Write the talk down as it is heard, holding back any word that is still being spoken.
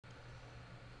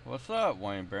What's up?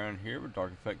 Wayne Barron here with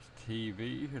Dark Effects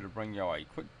TV, here to bring y'all a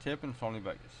quick tip in Sony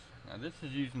Vegas. Now this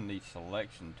is using the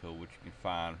selection tool, which you can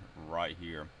find right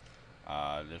here.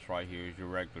 This right here is your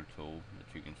regular tool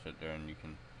that you can sit there and you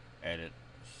can edit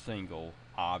single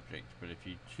objects. But if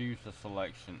you choose the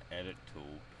selection edit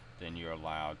tool, then you're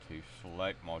allowed to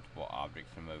select multiple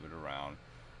objects and move it around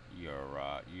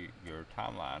your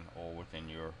timeline or within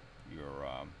your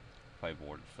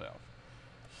playboard itself.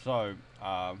 So,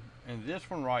 in this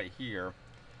one right here,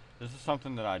 this is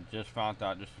something that I just found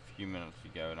out just a few minutes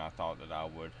ago, and I thought that I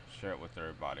would share it with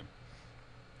everybody.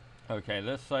 Okay,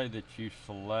 let's say that you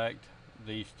select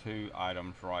these two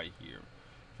items right here.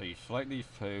 So you select these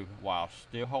two while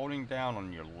still holding down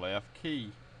on your left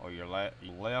key or your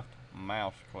left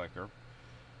mouse clicker.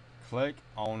 Click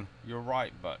on your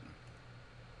right button.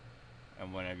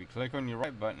 And whenever you click on your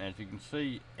right button, as you can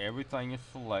see, everything is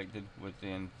selected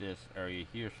within this area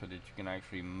here so that you can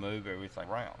actually move everything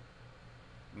around.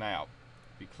 Now,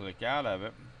 if you click out of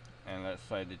it, and let's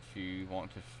say that you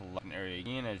want to select an area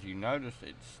again, as you notice,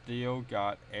 it's still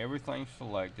got everything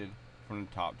selected from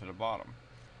the top to the bottom.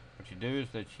 What you do is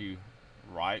that you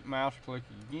right mouse click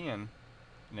again,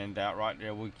 and then that right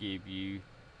there will give you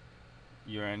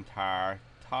your entire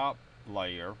top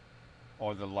layer,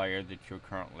 or the layer that you're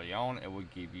currently on. It will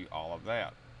give you all of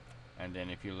that. And then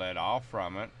if you let off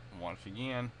from it, once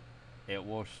again, it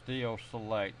will still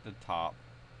select the top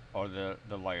or the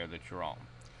layer that you're on.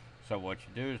 So what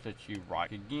you do is that you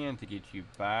right again to get you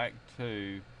back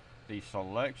to the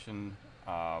selection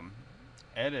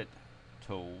edit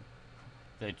tool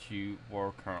that you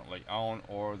were currently on,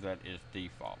 or that is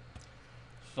default.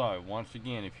 So once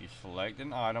again, if you select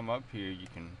an item up here, you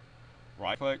can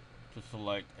right click to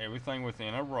select everything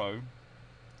within a row,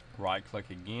 right click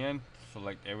again to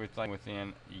select everything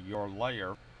within your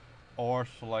layer, or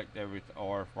select everything,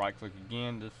 or right click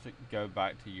again to go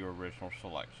back to your original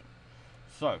selection.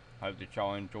 So hope that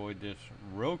y'all enjoyed this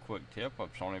real quick tip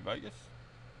of Sony Vegas.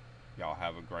 Y'all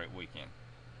have a great weekend.